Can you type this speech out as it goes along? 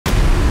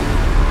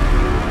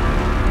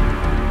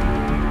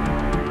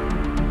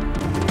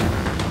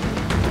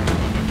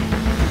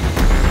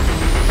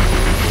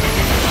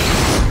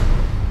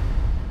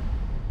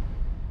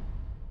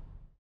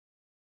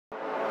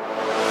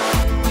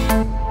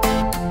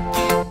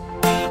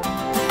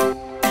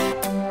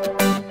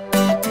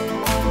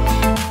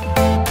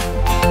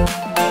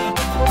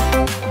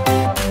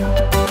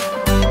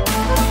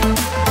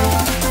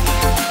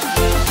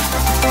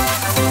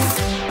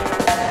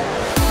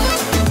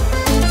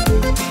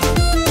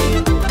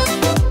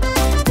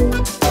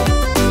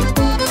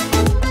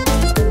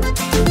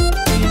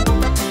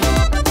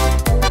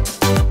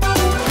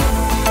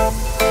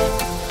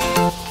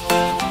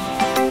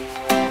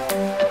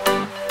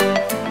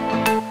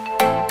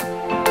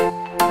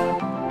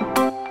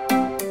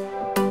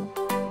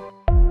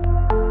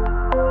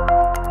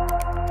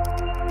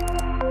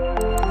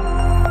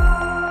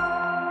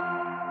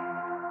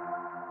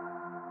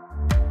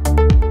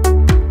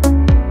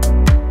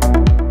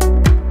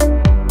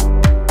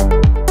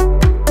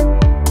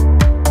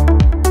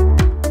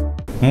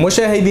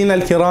مشاهدينا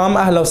الكرام،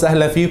 أهلا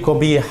وسهلا فيكم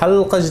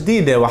بحلقة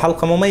جديدة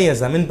وحلقة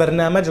مميزة من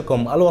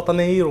برنامجكم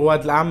الوطني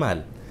رواد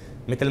الأعمال.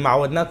 مثل ما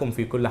عودناكم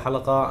في كل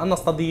حلقة أن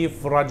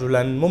نستضيف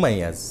رجلا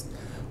مميز،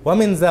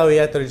 ومن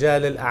زاوية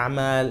رجال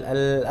الأعمال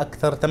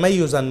الأكثر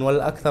تميزا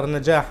والأكثر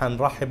نجاحا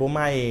رحبوا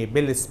معي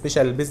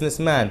بالسبيشال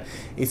بزنس مان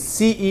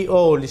السي اي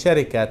او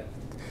لشركة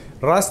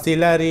راستي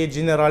لاري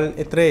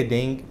جنرال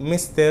تريدينج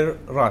مستر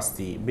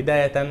راستي.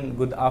 بداية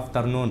good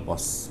afternoon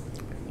boss.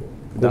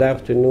 Good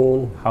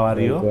afternoon. How are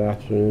you? Good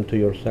afternoon to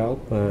yourself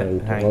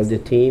and to all the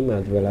team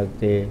as well as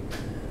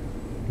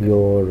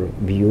your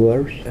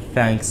viewers.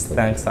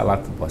 Thanks a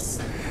lot, boss.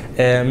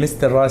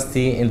 Mr.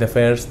 Rasti, in the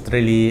first,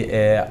 really,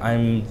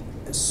 I'm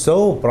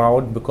so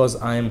proud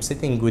because I'm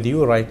sitting with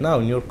you right now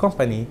in your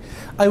company.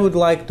 I would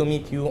like to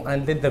meet you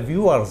and let the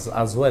viewers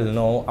as well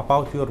know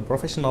about your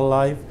professional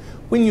life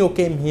when you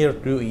came here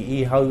to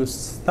UAE, how you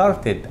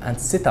started and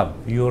set up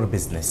your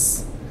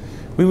business.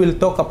 We will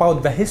talk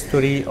about the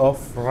history of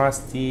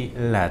Rasti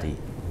Lari.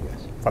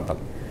 Yes. Fadal.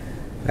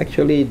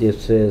 Actually,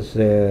 this is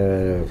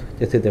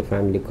a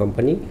family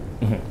company,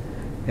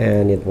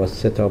 and it was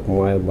set up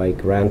by my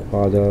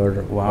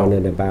grandfather on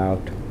and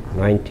about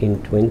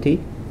 1920,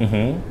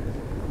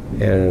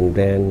 and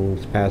then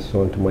it's passed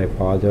on to my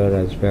father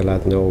as well.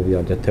 As now we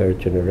are the third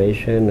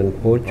generation and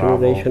fourth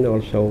generation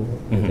also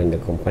in the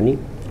company.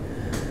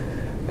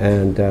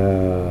 And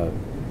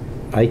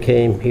I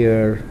came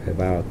here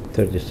about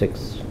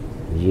 36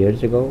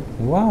 years ago.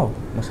 Wow,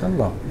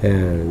 mashallah.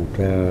 And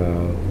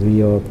we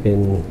have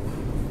been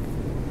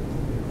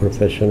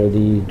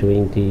professionally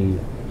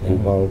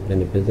involved in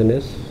the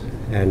business,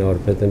 and our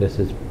business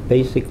is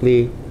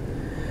basically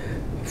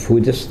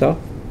food stuff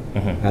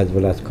as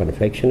well as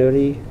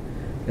confectionery,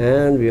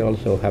 and we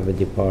also have a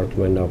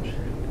department of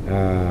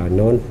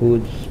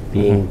non-foods,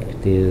 being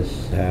these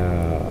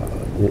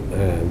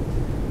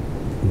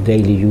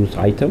daily use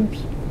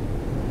items,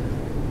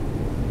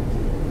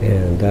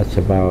 and that's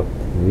about.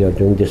 We are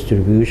doing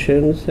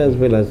distributions as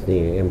well as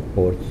the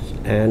imports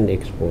and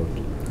export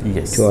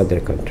to other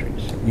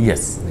countries.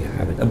 Yes,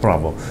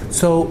 bravo.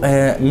 So,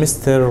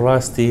 Mr.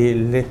 Rasti,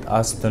 let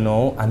us to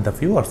know, and the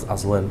viewers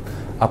as well,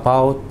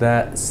 about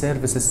the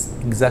services,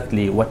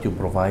 exactly what you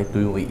provide to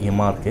UAE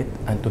market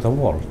and to the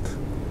world.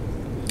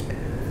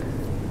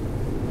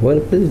 Well,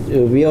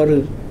 we are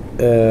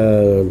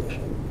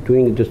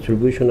doing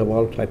distribution of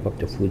all type of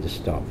the food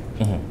stuff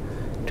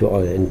to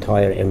our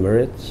entire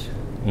Emirates.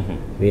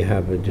 We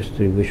have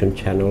distribution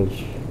channels,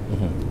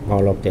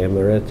 all of the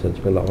Emirates as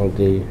well as all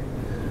the,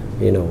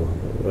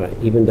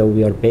 even though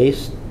we are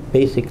based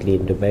basically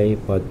in Dubai,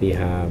 but we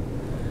have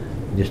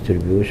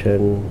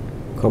distribution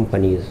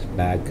companies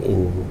back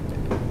in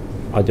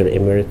other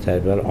Emirates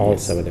as well, all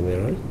 7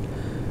 Emirates.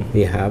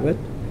 We have it,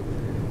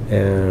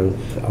 and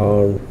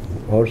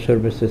our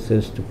services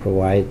is to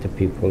provide the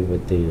people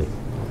with the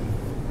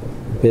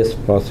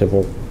best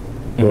possible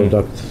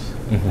products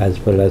as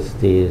well as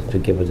to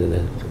give us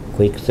a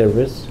quick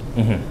service,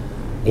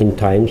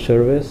 in-time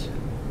service,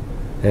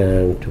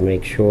 and to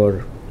make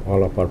sure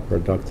all of our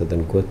products are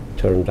in good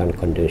terms and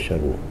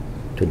condition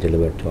to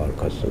deliver to our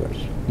customers.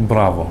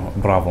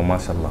 Bravo,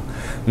 mashallah.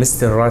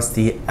 Mr.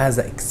 Rasti, as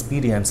an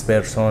experienced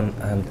person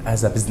and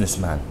as a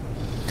businessman,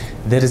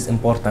 there is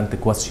important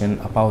question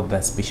about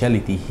the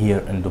specialty here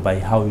in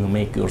Dubai, how you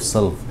make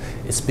yourself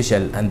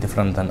special and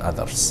different than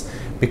others.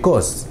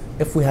 Because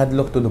if we had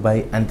looked to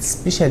Dubai, and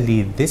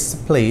especially this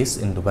place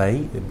in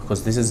Dubai,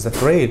 because this is the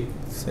trade,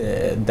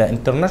 the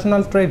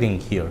international trading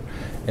here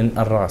in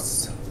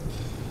Ras,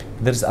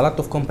 there's a lot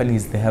of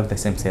companies, they have the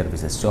same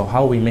services. So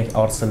how we make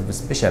ourselves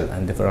special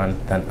and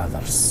different than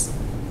others?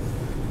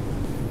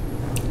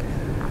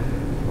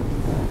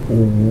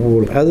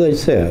 Well, as I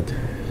said,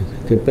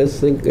 the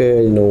best thing,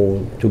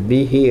 to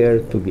be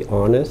here, to be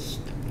honest.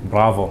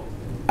 Bravo,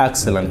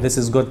 excellent. This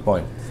is good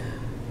point.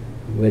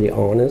 Very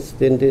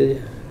honest in the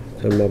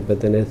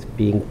business,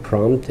 being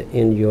prompt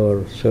in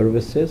your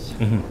services,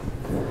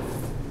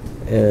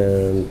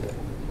 and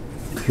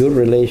your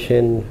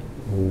relation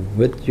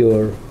with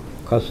your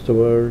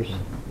customers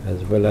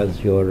as well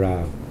as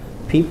your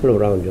people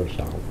around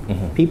yourself,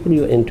 people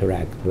you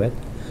interact with,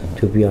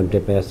 to be on the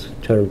best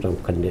terms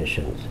and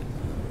conditions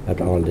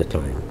at all the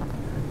time.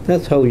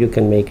 That's how you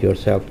can make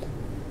yourself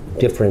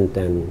different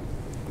than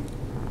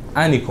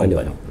any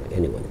company.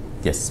 Anyone.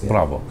 Yes,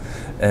 bravo.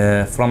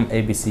 From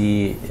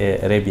ABC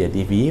Arabia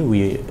TV,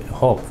 we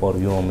hope for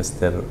you,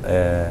 Mr.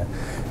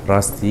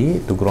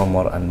 Rasti, to grow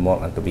more and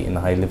more and to be in a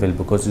high level,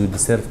 because you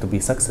deserve to be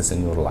success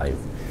in your life.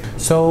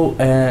 So,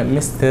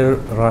 Mr.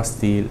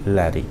 Rasti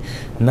Lari,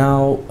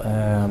 now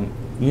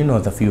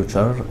the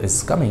future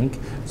is coming.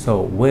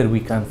 So, where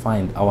we can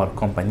find our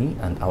company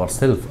and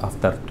ourselves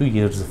after 2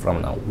 years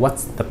from now?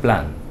 What's the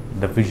plan,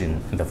 the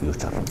vision in the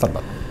future?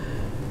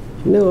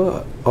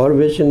 Our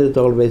vision is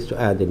always to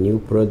add a new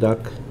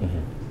product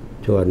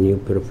to our new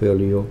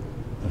portfolio,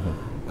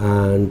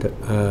 and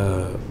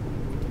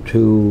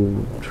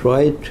to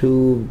try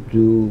to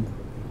do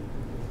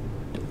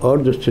our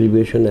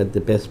distribution at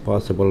the best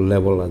possible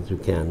level as we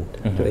can,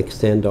 to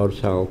extend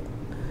ourselves,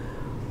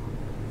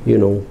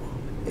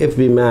 if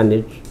we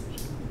manage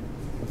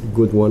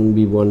good one,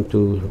 we want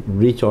to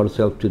reach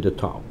ourselves to the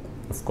top.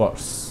 Of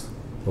course.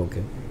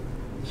 Okay.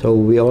 So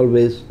we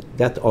always,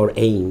 that's our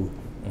aim,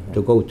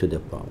 to go to the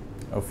top.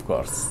 Of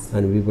course.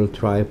 And we will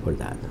try for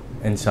that.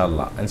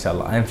 Inshallah,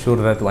 inshallah. I'm sure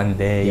that one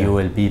day you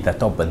will be the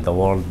top in the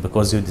world,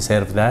 because you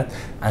deserve that,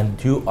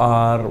 and you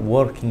are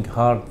working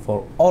hard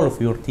for all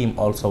of your team,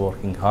 also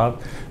working hard,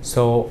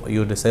 so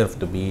you deserve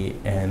to be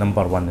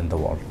number one in the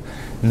world.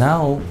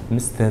 Now,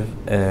 Mr.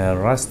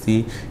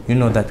 Rasti, you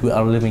know that we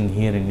are living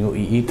here in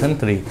UAE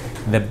country,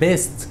 the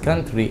best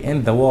country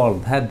in the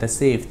world, had the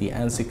safety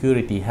and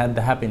security, had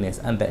the happiness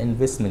and the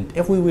investment.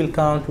 If we will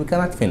count, we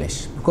cannot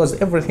finish, because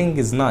everything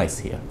is nice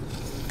here.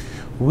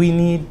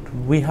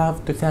 We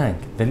have to thank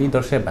the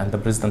leadership and the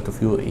president of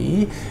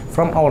UAE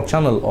from our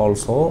channel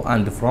also,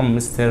 and from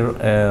Mr.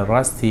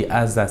 Rasti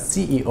as the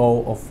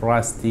CEO of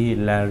Rasti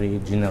Lari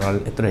General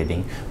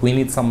Trading. We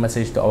need some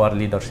message to our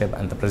leadership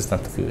and the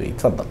president of UAE.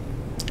 تفضل.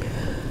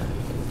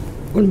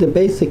 Well, the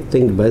basic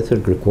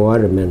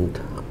requirement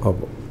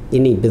of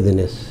any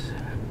business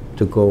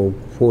to go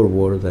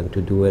forward and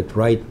to do it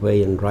right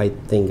way and right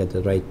thing at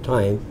the right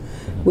time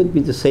would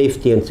be the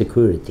safety and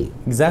security.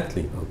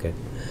 Exactly. Okay.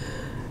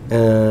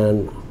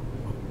 And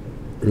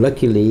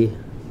luckily,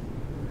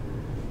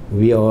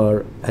 we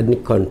are in a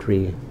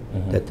country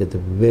that is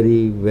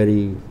very,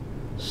 very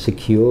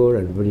secure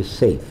and very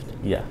safe.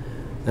 Yeah.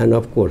 And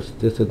of course,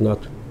 this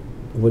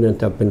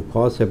wouldn't have been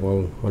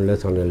possible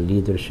unless on the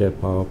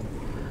leadership of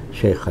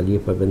Sheikh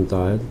Khalifa bin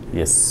Zayed.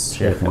 Yes,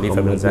 Sheikh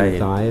Khalifa bin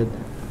Zayed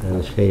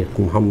and Sheikh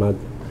Muhammad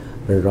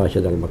bin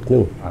Rashid Al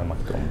Maktoum.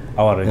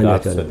 Our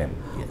regards to them.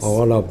 Yes.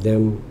 All of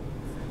them,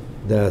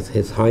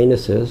 His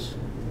Highnesses,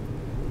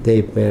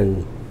 they've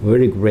been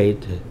very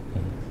great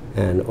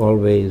and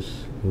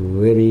always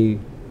very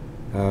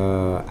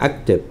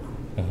active,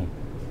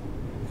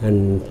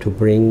 and to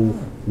bring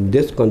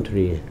this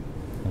country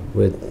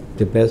with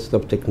the best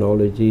of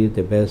technology,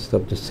 the best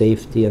of the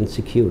safety and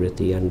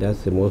security, and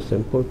that's the most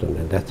important,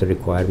 and that's a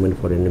requirement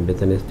for any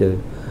business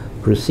to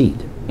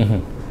proceed.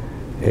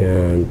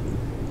 And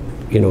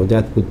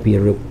that would be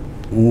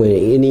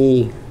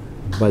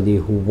anybody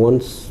who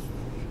wants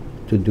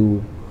to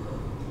do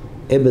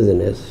a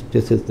business.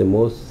 This is the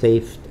most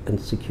safe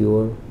and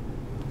secure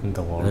in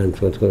the world,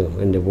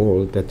 and in the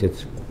world that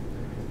it's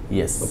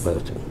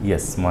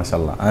Yes,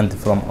 mashallah. And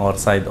from our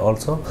side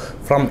also,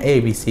 from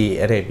ABC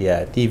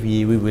Arabia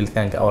TV, we will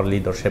thank our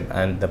leadership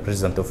and the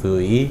president of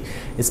UAE,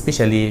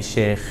 especially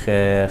Sheikh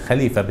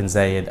Khalifa bin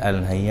Zayed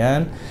Al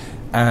Nahyan,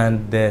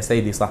 and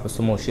Sayyidi Sahib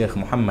al-Sumo Sheikh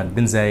Muhammad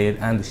bin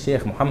Zayed, and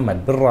Sheikh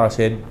Muhammad bin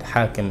Rashid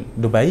Hakim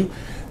Dubai.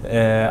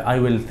 I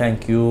will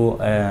thank you,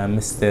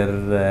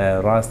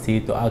 Mr.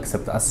 Rasti, to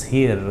accept us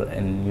here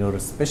in your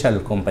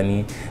special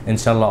company.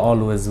 Inshallah,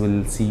 always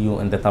will see you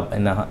in the top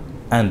and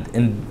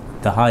in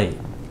the high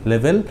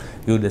level.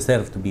 You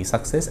deserve to be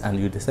success, and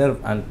you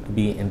deserve and to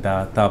be in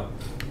the top.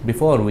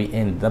 Before we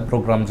end the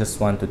program, just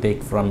want to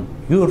take from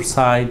your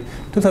side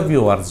to the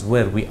viewers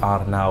where we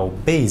are now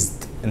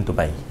based in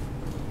Dubai.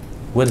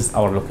 Where is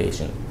our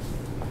location?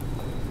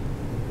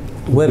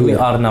 Where we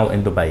are now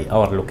in Dubai,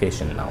 our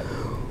location now.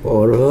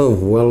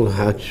 Well,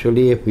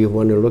 actually, if we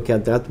want to look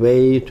at that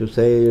way, to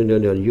say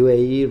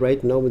UAE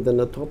right now is on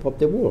the top of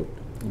the world.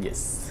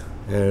 Yes.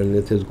 And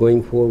it is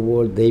going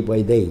forward day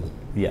by day.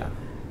 Yeah.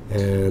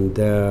 And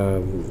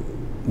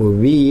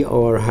we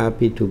are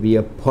happy to be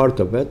a part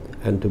of it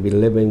and to be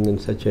living in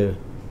such a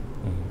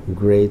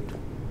great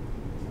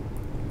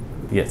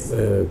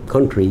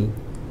country,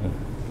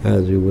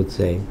 as you would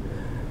say.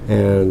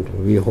 And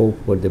we hope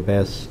for the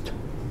best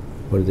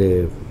for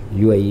the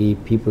UAE,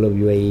 people of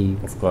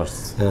UAE, of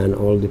course, and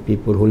all the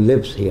people who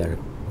lives here,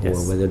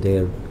 whether they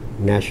are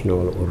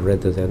national or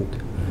resident,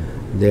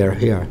 they are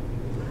here.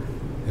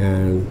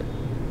 And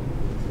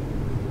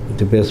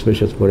the best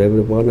wishes for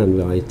everyone,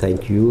 and I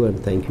thank you and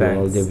thank you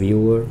all the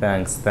viewers.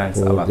 Thanks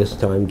for a lot. This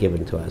time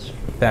given to us.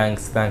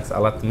 Thanks a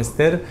lot,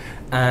 Mr.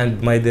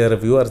 And my dear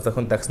viewers, the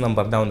contact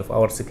number down of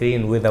our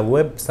screen with a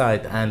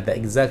website and the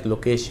exact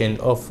location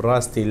of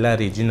Rasti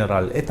Lari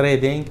General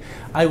Trading.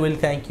 I will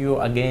thank you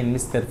again,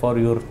 Mr. for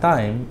your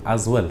time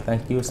as well.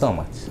 Thank you so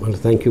much. Well,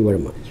 thank you very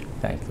much.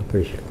 Thank you.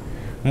 Appreciate it.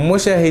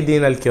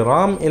 مشاهدينا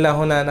الكرام، إلى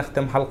هنا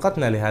نختم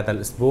حلقتنا لهذا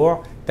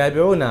الأسبوع.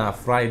 تابعونا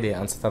Friday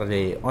and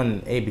Saturday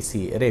on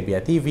ABC Arabia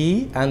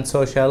TV and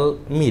social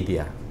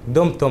media.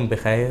 دمتم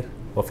بخير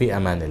وفي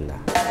أمان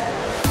الله.